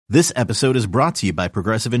This episode is brought to you by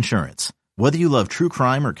Progressive Insurance. Whether you love true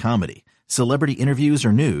crime or comedy, celebrity interviews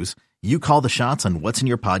or news, you call the shots on what's in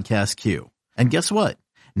your podcast queue. And guess what?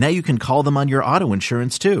 Now you can call them on your auto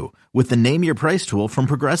insurance too with the Name Your Price tool from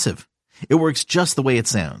Progressive. It works just the way it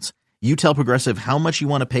sounds. You tell Progressive how much you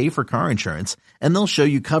want to pay for car insurance, and they'll show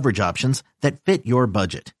you coverage options that fit your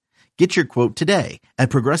budget. Get your quote today at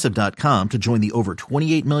Progressive.com to join the over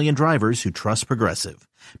 28 million drivers who trust Progressive.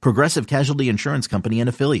 Progressive Casualty Insurance Company and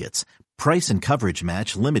Affiliates. Price and coverage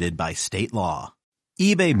match limited by state law.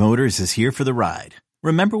 eBay Motors is here for the ride.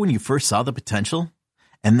 Remember when you first saw the potential?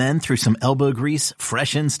 And then through some elbow grease,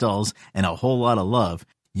 fresh installs, and a whole lot of love,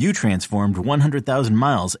 you transformed 100,000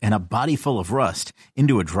 miles and a body full of rust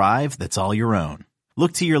into a drive that's all your own.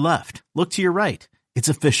 Look to your left. Look to your right. It's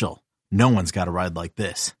official. No one's got a ride like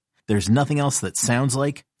this. There's nothing else that sounds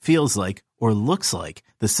like, feels like, or looks like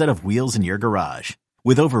the set of wheels in your garage.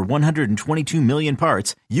 With over 122 million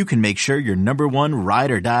parts, you can make sure your number one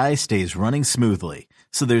ride or die stays running smoothly,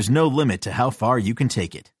 so there's no limit to how far you can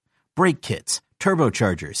take it. Brake kits,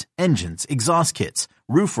 turbochargers, engines, exhaust kits,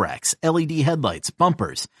 roof racks, LED headlights,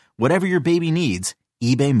 bumpers, whatever your baby needs,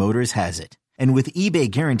 eBay Motors has it. And with eBay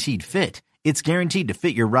Guaranteed Fit, it's guaranteed to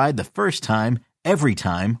fit your ride the first time, every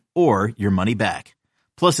time, or your money back.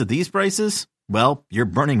 Plus, at these prices, well, you're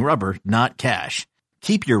burning rubber, not cash.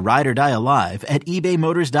 Keep your ride or die alive at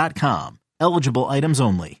ebaymotors.com. Eligible items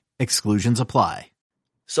only. Exclusions apply.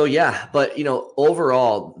 So, yeah, but,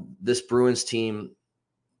 overall, this Bruins team,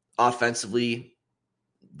 offensively,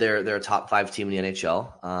 they're a top 5 team in the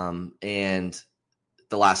NHL. And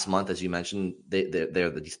the last month, as you mentioned,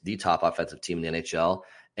 they're the top offensive team in the NHL.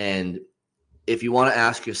 And if you want to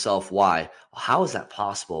ask yourself why, how is that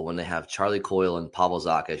possible when they have Charlie Coyle and Pavel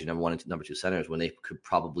Zacha as your number 1 and number 2 centers when they could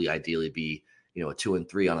probably ideally be, a 2 and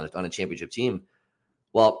 3 on a championship team?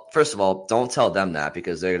 Well, first of all, don't tell them that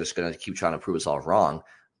because they're just going to keep trying to prove us all wrong.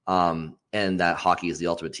 And that hockey is the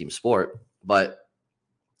ultimate team sport. But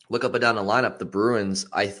look up and down the lineup, the Bruins.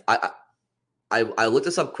 I looked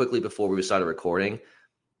this up quickly before we started recording.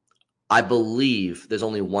 I believe there's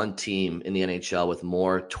only one team in the NHL with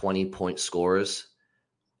more 20-point scorers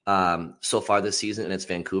so far this season, and it's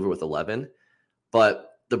Vancouver with 11. But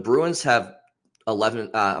the Bruins have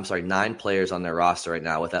 9 players on their roster right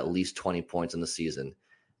now with at least 20 points in the season.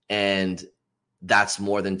 And that's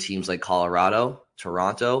more than teams like Colorado,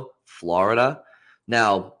 Toronto, Florida.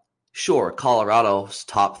 Now, sure, Colorado's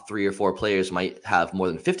top 3 or 4 players might have more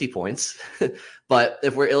than 50 points. But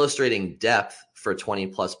if we're illustrating depth for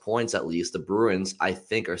 20-plus points at least, the Bruins, I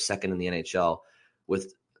think, are second in the NHL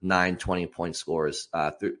with 9 20-point scores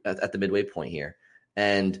at the midway point here.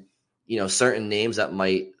 And, certain names that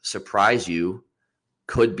might surprise you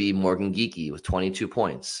could be Morgan Geekie with 22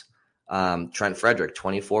 points. Trent Frederick,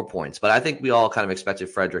 24 points. But I think we all kind of expected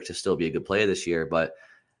Frederick to still be a good player this year.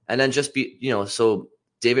 And then just be, so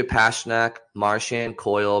David Pastrnak, Marchand,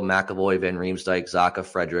 Coyle, McAvoy, Van Riemsdyk, Zacha,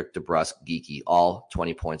 Frederick, DeBrusk, Geekie, all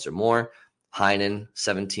 20 points or more. Heinen,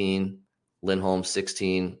 17, Lindholm,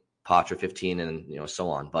 16, Poitras, 15, and so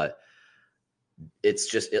on. But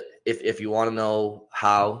it's just if you want to know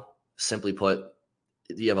how, simply put,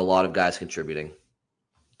 you have a lot of guys contributing.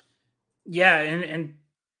 Yeah, and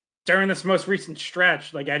during this most recent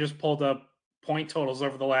stretch, I just pulled up point totals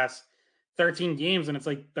over the last 13 games, and it's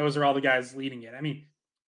those are all the guys leading it. I mean,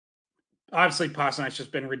 obviously Pasternak's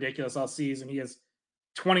just been ridiculous all season. He has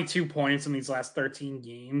 22 points in these last 13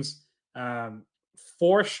 games.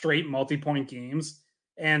 4 straight multi-point games.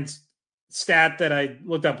 And stat that I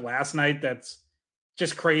looked up last night that's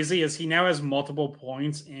just crazy is he now has multiple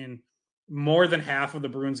points in more than half of the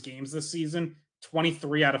Bruins games this season,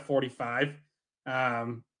 23 out of 45.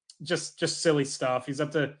 Just silly stuff. He's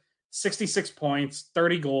up to 66 points,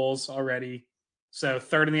 30 goals already. So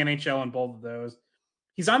third in the NHL in both of those.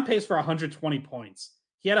 He's on pace for 120 points.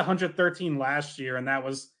 He had 113 last year, and that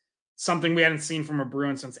was something we hadn't seen from a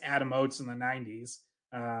Bruin since Adam Oates in the 90s.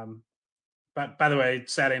 But by the way,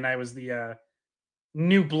 Saturday night was the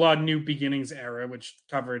New Blood, New Beginnings era, which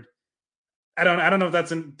covered. I don't know if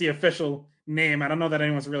that's the official name. I don't know that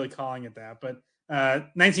anyone's really calling it that, but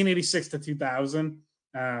 1986 to 2000.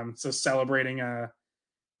 So celebrating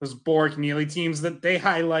those Bork Neely teams that they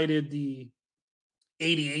highlighted the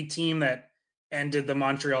 88 team that ended the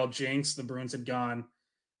Montreal jinx. The Bruins had gone,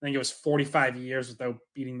 I think it was 45 years without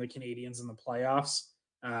beating the Canadiens in the playoffs,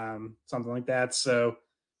 something like that. So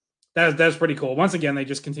that's pretty cool. Once again, they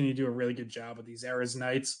just continue to do a really good job with these Eras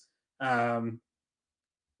nights.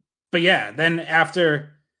 But yeah, then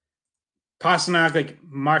after Pastrnak,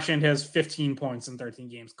 Marchand has 15 points in 13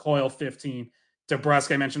 games. Coyle, 15.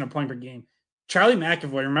 DeBrusk, I mentioned a point per game. Charlie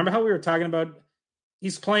McAvoy, remember how we were talking about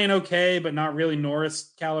he's playing okay, but not really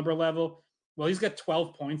Norris caliber level. Well, he's got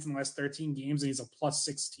 12 points in the last 13 games, and he's a plus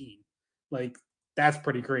 16. Like, that's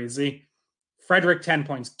pretty crazy. Frederick, 10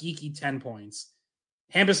 points. Geeky, 10 points.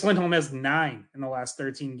 Hampus Lindholm has 9 in the last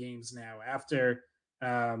 13 games now after,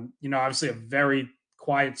 obviously a very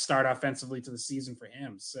quiet start offensively to the season for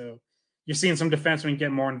him. So you're seeing some defensemen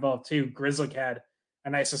get more involved too. Grizzlick had a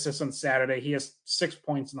nice assist on Saturday. He has 6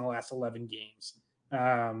 points in the last 11 games.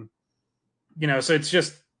 So it's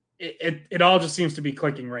just, it all just seems to be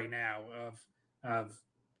clicking right now of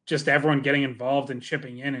just everyone getting involved and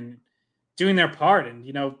chipping in and doing their part. And,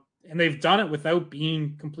 and they've done it without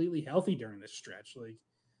being completely healthy during this stretch. Like,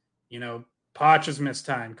 Poch has missed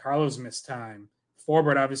time. Carlos missed time.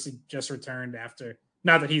 Forbort obviously just returned after,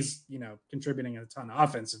 not that he's, contributing a ton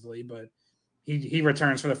offensively, but he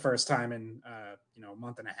returns for the first time in, a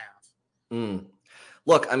month and a half.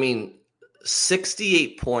 Look,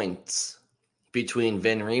 68 points between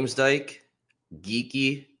Van Riemsdyk,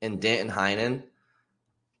 Geeky, and Danton Heinen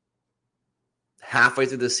halfway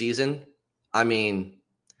through the season.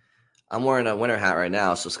 I'm wearing a winter hat right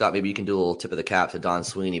now, so Scott, maybe you can do a little tip of the cap to Don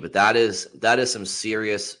Sweeney, but that is some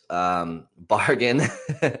serious bargain.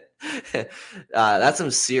 That's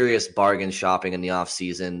some serious bargain shopping in the off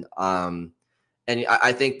season. And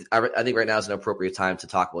I think right now is an appropriate time to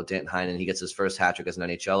talk about Danton Heinen. He gets his first hat trick as an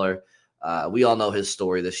NHLer. We all know his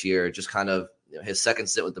story this year, just kind of his second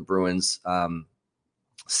stint with the Bruins,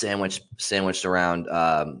 sandwiched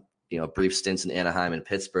around brief stints in Anaheim and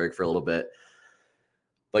Pittsburgh for a little bit.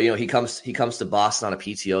 But he comes to Boston on a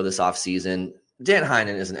PTO this offseason. Dan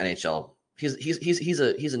Heinen is an NHL.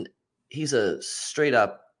 He's a straight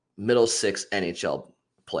up middle six NHL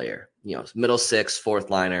player. Middle six, fourth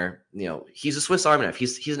liner. He's a Swiss Army knife.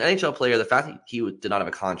 He's an NHL player. The fact that he did not have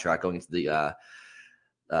a contract going into the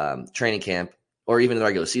training camp or even the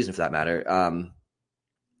regular season for that matter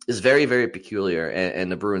is very, very peculiar. And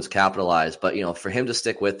the Bruins capitalized. But for him to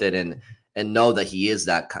stick with it and know that he is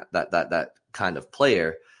that kind of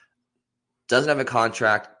player, doesn't have a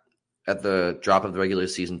contract at the drop of the regular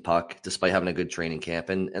season puck, despite having a good training camp.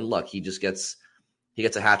 And look, he gets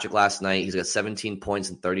a hat trick last night. He's got 17 points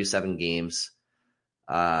in 37 games.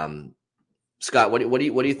 Scott, what do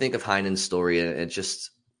you think of Heinen's story? It's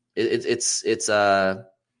I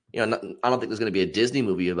don't think there's going to be a Disney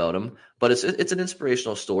movie about him, but it's an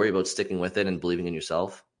inspirational story about sticking with it and believing in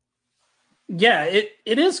yourself. Yeah,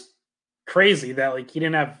 it is crazy that he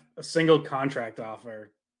didn't have a single contract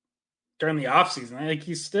offer during the offseason.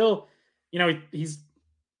 He's still, he's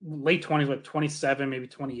late 20s, 27, maybe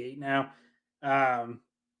 28 now. And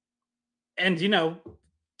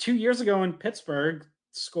 2 years ago in Pittsburgh,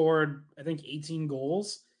 scored, I think, 18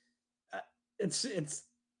 goals. It's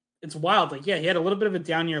wild. He had a little bit of a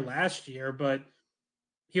down year last year, but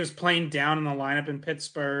he was playing down in the lineup in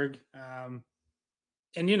Pittsburgh. And,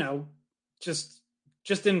 just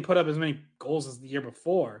didn't put up as many goals as the year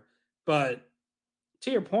before. But to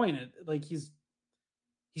your point, he's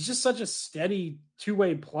just such a steady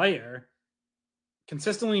two-way player,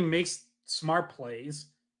 consistently makes smart plays.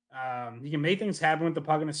 He can make things happen with the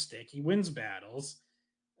puck and a stick. He wins battles.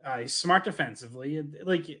 He's smart defensively.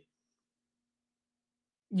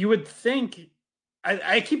 You would think,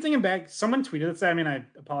 I keep thinking back, someone tweeted this. I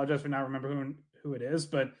apologize for not remembering who it is,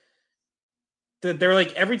 but they're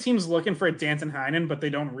every team's looking for a Danton Heinen, but they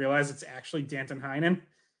don't realize it's actually Danton Heinen.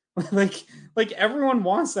 Everyone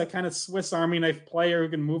wants that kind of Swiss Army knife player who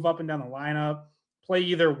can move up and down the lineup, play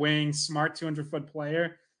either wing, smart 200-foot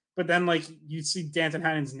player. But then you see Danton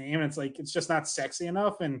Heinen's name and it's just not sexy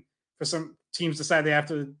enough. And for some teams decide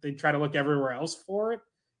they try to look everywhere else for it.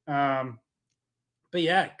 But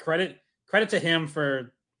yeah, credit to him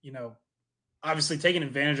for, obviously taking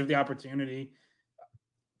advantage of the opportunity.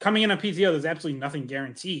 Coming in on PTO, there's absolutely nothing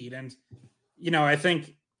guaranteed. And,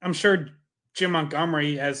 I'm sure Jim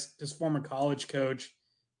Montgomery, as his former college coach,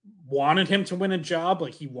 wanted him to win a job.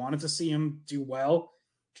 He wanted to see him do well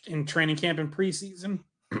in training camp and preseason.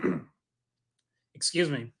 Excuse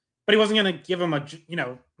me. But he wasn't going to give him a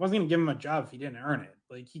job if he didn't earn it.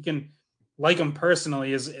 He can like him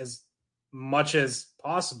personally as much as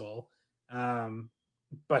possible.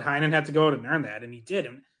 But Heinen had to go out and earn that, and he did.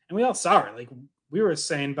 And we all saw it. We were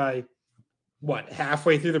saying by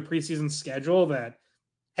halfway through the preseason schedule that,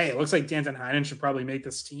 hey, it looks like Danton Heinen should probably make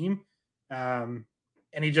this team. And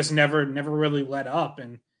he just never really let up.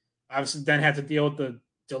 And obviously then had to deal with the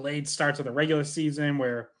delayed start to the regular season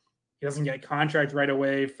where he doesn't get a contract right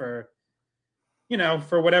away for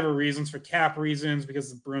whatever reasons, for cap reasons, because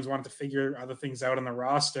the Bruins wanted to figure other things out on the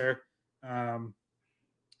roster. And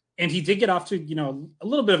he did get off to, a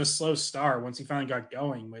little bit of a slow start once he finally got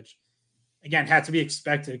going, which again, had to be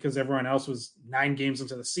expected because everyone else was 9 games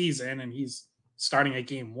into the season and he's starting at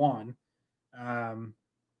game 1.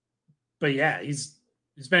 But yeah, he's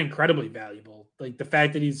been incredibly valuable. Like the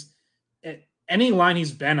fact that he's at any line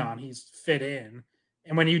he's been on, he's fit in.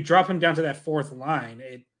 And when you drop him down to that 4th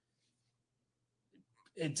line,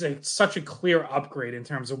 it's such a clear upgrade in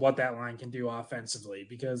terms of what that line can do offensively,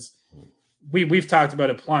 because we've talked about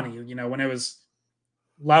it plenty. You know, when it was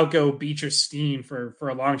Lauko, Beecher, Steen for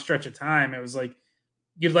a long stretch of time, it was like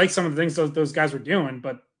you'd like some of the things those guys were doing,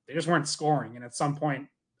 but they just weren't scoring. And at some point,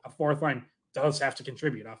 a 4th line does have to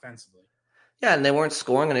contribute offensively. Yeah, and they weren't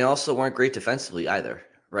scoring, and they also weren't great defensively either,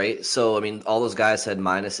 right? So, I mean, all those guys had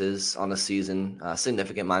minuses on the season,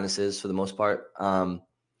 significant minuses for the most part.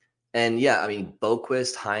 And yeah, I mean,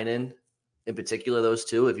 Boquist, Heinen, in particular, those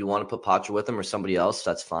two. If you want to put Poitras with them or somebody else,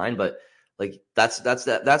 that's fine. But like that's going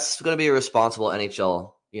to be a responsible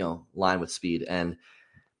NHL, line with speed. And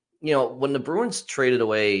when the Bruins traded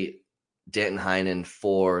away Danton Heinen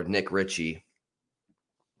for Nick Ritchie,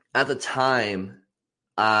 at the time,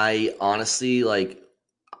 I honestly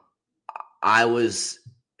I was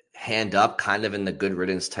hand up kind of in the good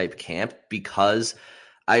riddance type camp, because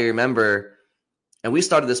I remember, and we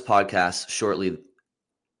started this podcast shortly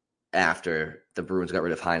after the Bruins got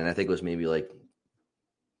rid of Heinen. I think it was maybe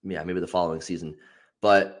the following season.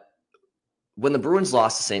 But when the Bruins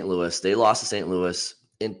lost to St. Louis, they lost to St. Louis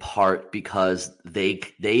in part because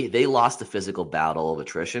they lost the physical battle of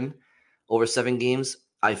attrition over 7 games.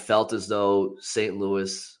 I felt as though St.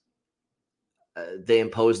 Louis, they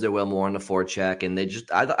imposed their will more on the forecheck, and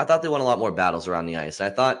I thought they won a lot more battles around the ice.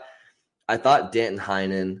 I thought Danton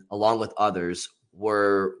Heinen, along with others,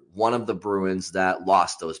 were one of the Bruins that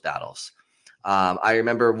lost those battles. I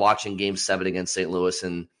remember watching Game 7 against St. Louis,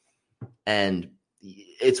 and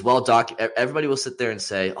it's well documented. Everybody will sit there and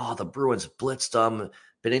say, "Oh, the Bruins blitzed them.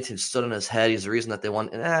 Binnington stood on his head. He's the reason that they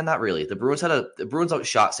won." Not really. The Bruins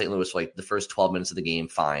outshot St. Louis for the first 12 minutes of the game,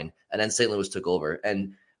 fine, and then St. Louis took over.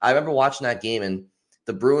 And I remember watching that game, and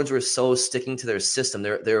the Bruins were so sticking to their system.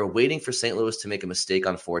 They were waiting for St. Louis to make a mistake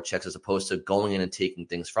on forechecks as opposed to going in and taking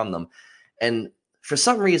things from them. And for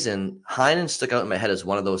some reason, Heinen stuck out in my head as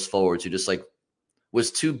one of those forwards who just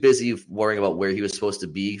was too busy worrying about where he was supposed to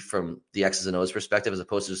be from the X's and O's perspective, as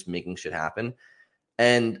opposed to just making shit happen.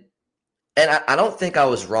 And I don't think I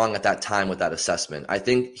was wrong at that time with that assessment. I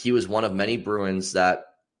think he was one of many Bruins that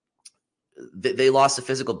they lost a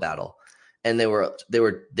physical battle, and they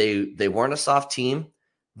weren't a soft team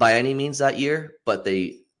by any means that year, but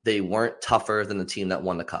they weren't tougher than the team that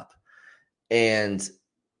won the cup. And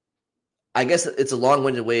I guess it's a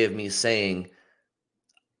long-winded way of me saying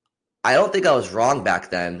I don't think I was wrong back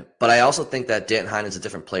then, but I also think that Danton Heinen is a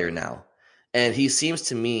different player now. And he seems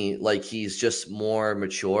to me like he's just more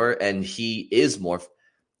mature, and he is more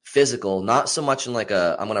physical, not so much in I'm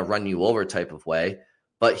going to run you over type of way,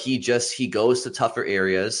 but he goes to tougher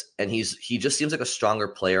areas, and he just seems like a stronger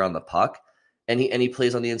player on the puck, and he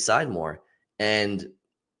plays on the inside more. And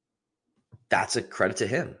that's a credit to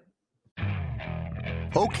him.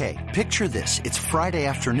 Okay, picture this. It's Friday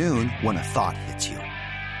afternoon when a thought hits you.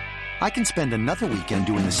 I can spend another weekend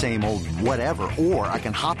doing the same old whatever, or I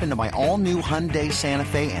can hop into my all-new Hyundai Santa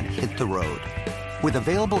Fe and hit the road. With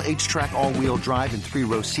available H-Track all-wheel drive and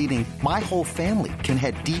 3-row seating, my whole family can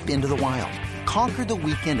head deep into the wild. Conquer the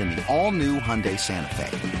weekend in the all-new Hyundai Santa Fe.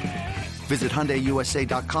 Visit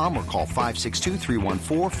HyundaiUSA.com or call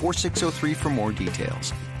 562-314-4603 for more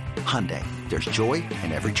details. Hyundai, there's joy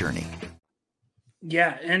in every journey.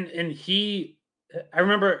 Yeah, and I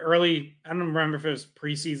remember early, I don't remember if it was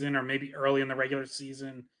preseason or maybe early in the regular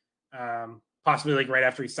season, possibly right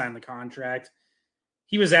after he signed the contract.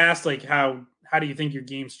 He was asked how do you think your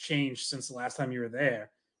game's changed since the last time you were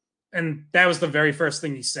there? And that was the very first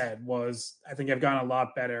thing he said was, I think I've gotten a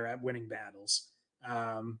lot better at winning battles.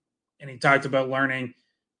 And he talked about learning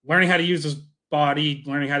how to use his body,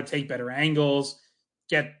 learning how to take better angles,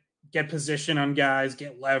 get position on guys,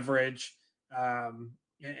 get leverage,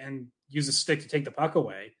 and use a stick to take the puck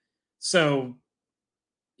away. So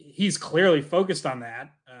he's clearly focused on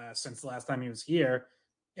that since the last time he was here.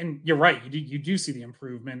 And you're right, you do see the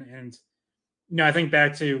improvement. And I think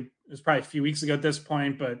back to, it was probably a few weeks ago at this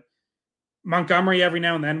point, but Montgomery every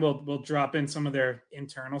now and then will drop in some of their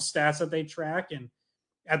internal stats that they track. And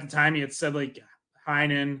at the time he had said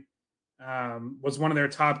Heinen was one of their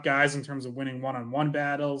top guys in terms of winning one-on-one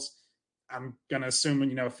battles. I'm going to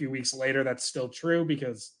assume, a few weeks later that's still true,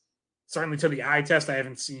 because certainly to the eye test, I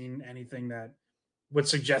haven't seen anything that would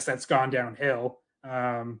suggest that's gone downhill.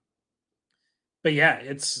 But yeah,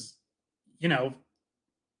 it's, you're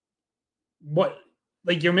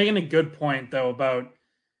making a good point though about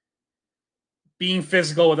being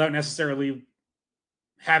physical without necessarily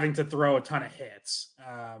having to throw a ton of hits.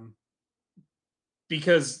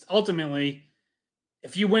 Because ultimately,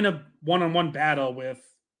 if you win a one-on-one battle with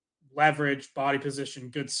leverage, body position,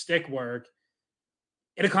 good stick work,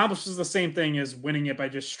 it accomplishes the same thing as winning it by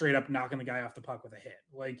just straight up knocking the guy off the puck with a hit.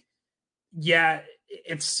 Like, yeah,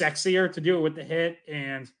 it's sexier to do it with the hit.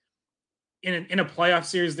 And in a playoff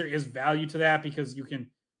series, there is value to that because you can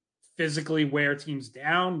physically wear teams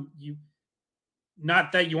down.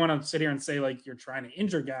 Not that you want to sit here and say like you're trying to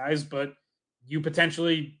injure guys, but you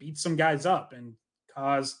potentially beat some guys up and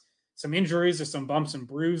cause some injuries or some bumps and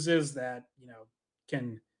bruises that,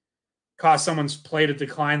 can cause someone's play to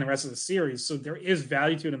decline the rest of the series. So there is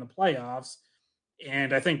value to it in the playoffs.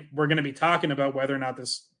 And I think we're going to be talking about whether or not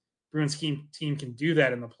this Bruins team can do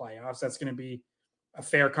that in the playoffs. That's going to be a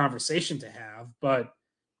fair conversation to have. But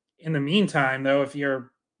in the meantime, though,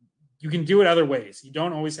 you can do it other ways. You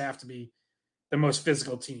don't always have to be the most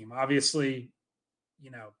physical team. Obviously,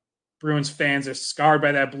 Bruins fans are scarred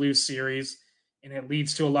by that Blues series, and it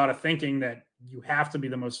leads to a lot of thinking that you have to be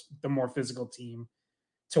the more physical team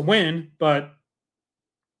to win. But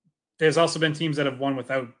there's also been teams that have won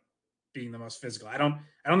without being the most physical. I don't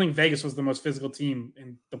think Vegas was the most physical team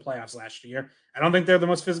in the playoffs last year. I don't think they're the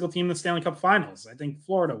most physical team in the Stanley Cup Finals. I think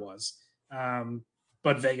Florida was,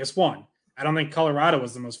 but Vegas won. I don't think Colorado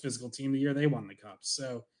was the most physical team the year they won the Cup.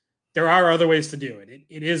 So there are other ways to do it.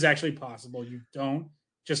 It is actually possible. You don't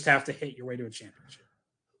just have to hit your way to a championship.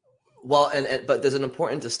 Well, but there's an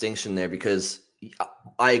important distinction there because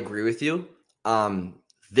I agree with you.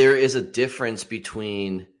 There is a difference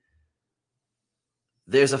between –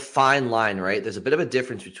 there's a fine line, right? There's a bit of a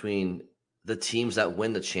difference between the teams that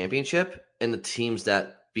win the championship and the teams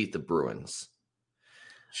that beat the Bruins.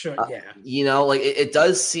 Sure, yeah. It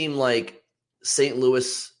does seem like St.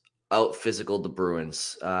 Louis out-physicaled the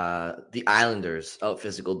Bruins. The Islanders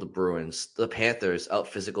out-physicaled the Bruins. The Panthers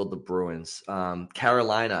out-physicaled the Bruins.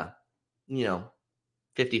 Carolina,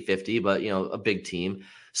 50-50, but, a big team.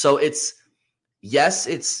 So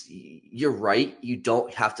you're right. You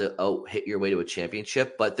don't have to hit your way to a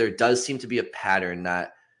championship, but there does seem to be a pattern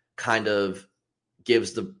that kind of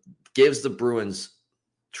gives the Bruins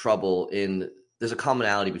trouble there's a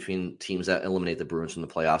commonality between teams that eliminate the Bruins from the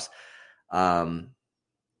playoffs.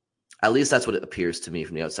 At least that's what it appears to me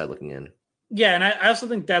from the outside looking in. Yeah, and I also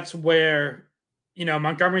think that's where,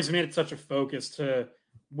 Montgomery's made it such a focus to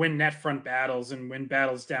win net front battles and win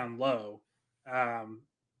battles down low. I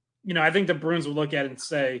think the Bruins will look at it and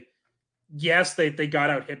say, yes, they got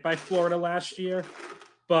out hit by Florida last year,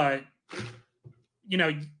 but,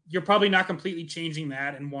 you're probably not completely changing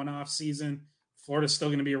that in one off season. Florida's still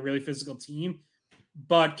going to be a really physical team,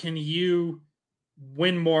 but can you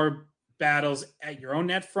win more battles at your own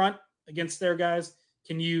net front against their guys?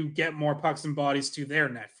 Can you get more pucks and bodies to their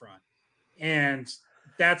net front? And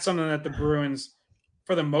that's something that the Bruins,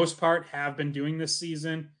 for the most part, have been doing this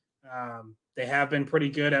season. They have been pretty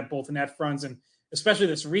good at both net fronts, and especially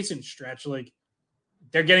this recent stretch, like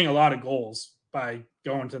they're getting a lot of goals by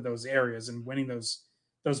going to those areas and winning those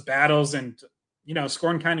battles and,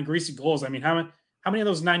 scoring kind of greasy goals. I mean, how many of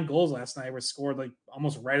those 9 goals last night were scored like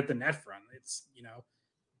almost right at the net front? It's,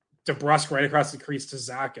 DeBrusk right across the crease to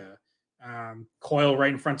Zacha, Coyle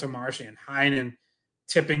right in front to Marchand, Heinen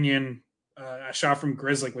tipping in a shot from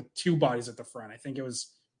Grizzly with 2 bodies at the front. I think it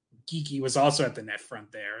was Geeky was also at the net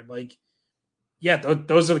front there. Like, yeah,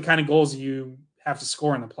 those are the kind of goals you have to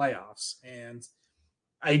score in the playoffs. And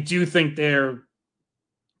I do think they're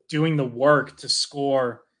doing the work to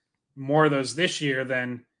score more of those this year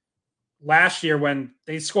than last year when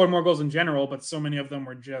they scored more goals in general, but so many of them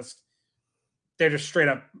were they're just straight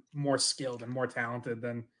up more skilled and more talented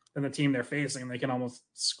than the team they're facing. They can almost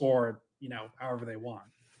score, however they want.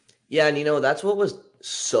 Yeah, and that's what was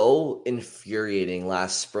so infuriating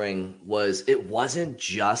last spring was it wasn't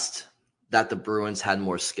just that the Bruins had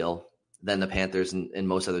more skill than the Panthers and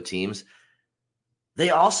most other teams. They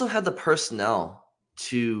also had the personnel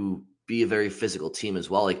to be a very physical team as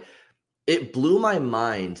well. Like, it blew my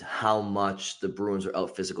mind how much the Bruins were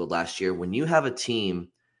out physical last year. When you have a team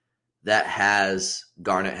that has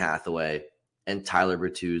Garnet Hathaway and Tyler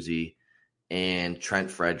Bertuzzi and Trent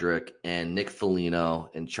Frederick and Nick Foligno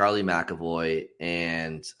and Charlie McAvoy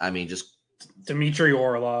and, just Dmitry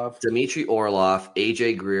Orlov,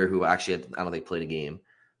 AJ Greer, who actually I don't think played a game.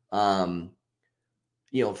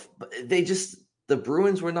 The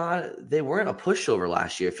Bruins weren't a pushover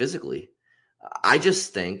last year physically. I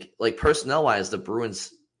just think, like, personnel-wise, the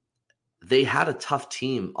Bruins, they had a tough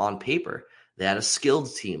team on paper. They had a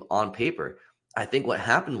skilled team on paper. I think what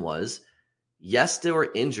happened was, Yes, there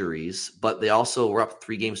were injuries, but they also were up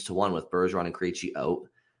 3-1 with Bergeron and Krejci out.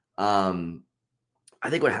 I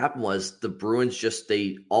think what happened was the Bruins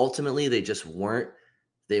they just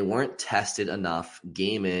weren't tested enough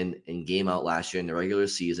game in and game out last year in the regular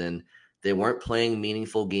season. They weren't playing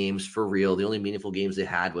meaningful games for real. The only meaningful games they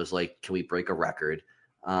had was like, can we break a record?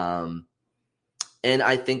 And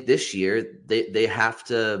I think this year they're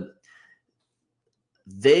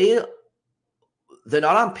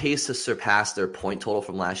not on pace to surpass their point total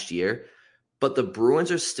from last year, but the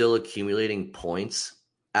Bruins are still accumulating points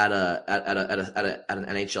at an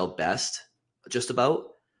NHL best, just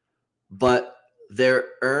about. But they're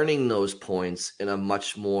earning those points in a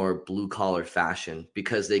much more blue-collar fashion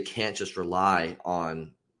because they can't just rely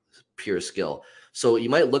on pure skill. So you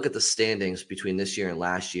might look at the standings between this year and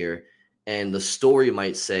last year, and the story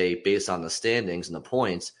might say, based on the standings and the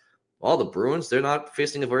points, well, the Bruins, they're not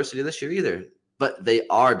facing adversity this year either. But they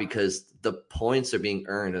are, because the points are being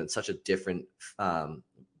earned in such a different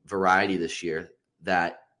variety this year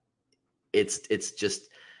that it's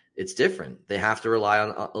different. They have to rely on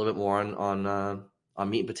a little bit more on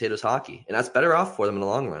meat and potatoes hockey, and that's better off for them in the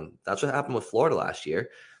long run. That's what happened with Florida last year.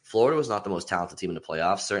 Florida was not the most talented team in the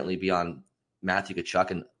playoffs, certainly beyond Matthew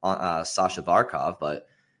Tkachuk and Sasha Barkov, but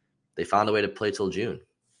they found a way to play till June.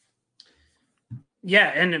 Yeah,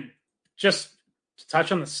 and just to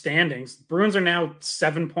touch on the standings, Bruins are now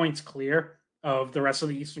 7 points clear of the rest of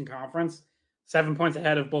the Eastern Conference, 7 points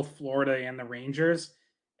ahead of both Florida and the Rangers.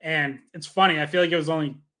 And it's funny, I feel like it was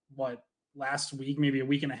only, last week, maybe a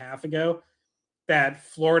week and a half ago, that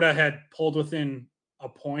Florida had pulled within a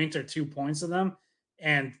point or 2 points of them.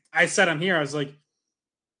 And I said on here, I was like,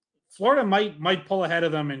 Florida might pull ahead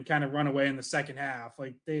of them and kind of run away in the second half.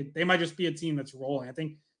 Like they might just be a team that's rolling. I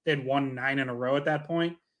think they had won 9 in a row at that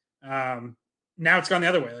point. Now it's gone the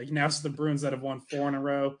other way. Like now it's the Bruins that have won 4 in a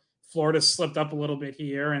row. Florida slipped up a little bit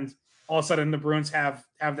here, and all of a sudden the Bruins have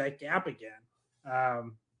that gap again.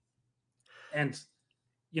 And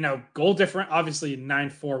goal different, obviously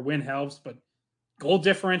 9-4 win helps, but goal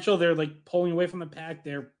differential, they're like pulling away from the pack.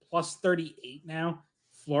 They're plus 38 now.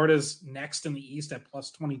 Florida's next in the East at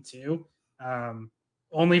plus 22.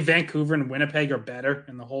 Only Vancouver and Winnipeg are better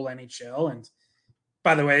in the whole NHL. And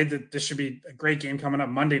by the way, this should be a great game coming up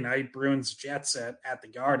Monday night. Bruins Jets at the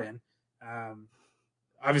Garden.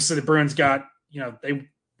 Obviously the Bruins got, they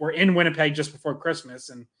were in Winnipeg just before Christmas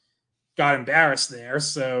and got embarrassed there.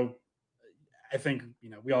 So I think,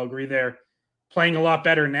 we all agree they're playing a lot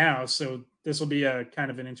better now. So this will be a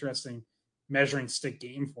kind of an interesting measuring stick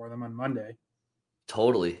game for them on Monday.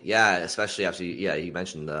 Totally. Yeah. Especially after, you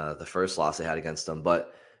mentioned the first loss they had against them,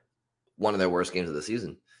 but one of their worst games of the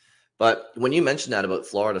season. But when you mentioned that about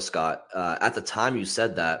Florida, Scott, at the time you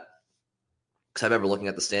said that, because I remember looking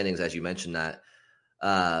at the standings as you mentioned that,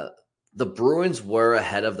 the Bruins were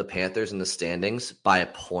ahead of the Panthers in the standings by a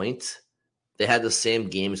point. They had the same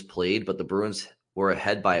games played, but the Bruins were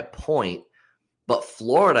ahead by a point. But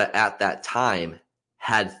Florida at that time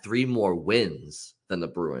had 3 more wins than the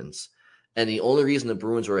Bruins. And the only reason the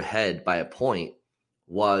Bruins were ahead by a point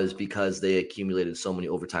was because they accumulated so many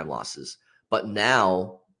overtime losses. But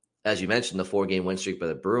now, as you mentioned, the 4-game win streak by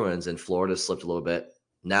the Bruins, and Florida slipped a little bit.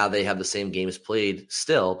 Now they have the same games played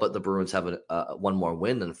still, but the Bruins have one more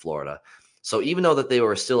win than Florida. So even though that they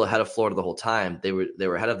were still ahead of Florida the whole time, they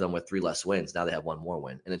were ahead of them with 3 less wins. Now they have 1 more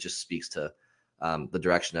win, and it just speaks to the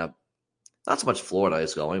direction that not so much Florida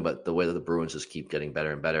is going, but the way that the Bruins just keep getting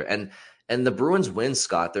better and better. And the Bruins win,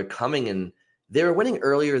 Scott, they're coming in. They were winning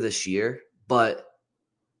earlier this year, but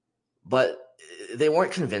they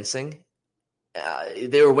weren't convincing.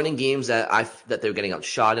 They were winning games that they were getting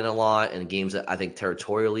outshot in a lot, and games that I think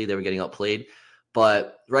territorially they were getting outplayed.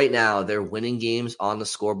 But right now they're winning games on the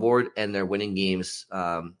scoreboard, and they're winning games,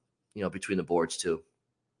 between the boards too.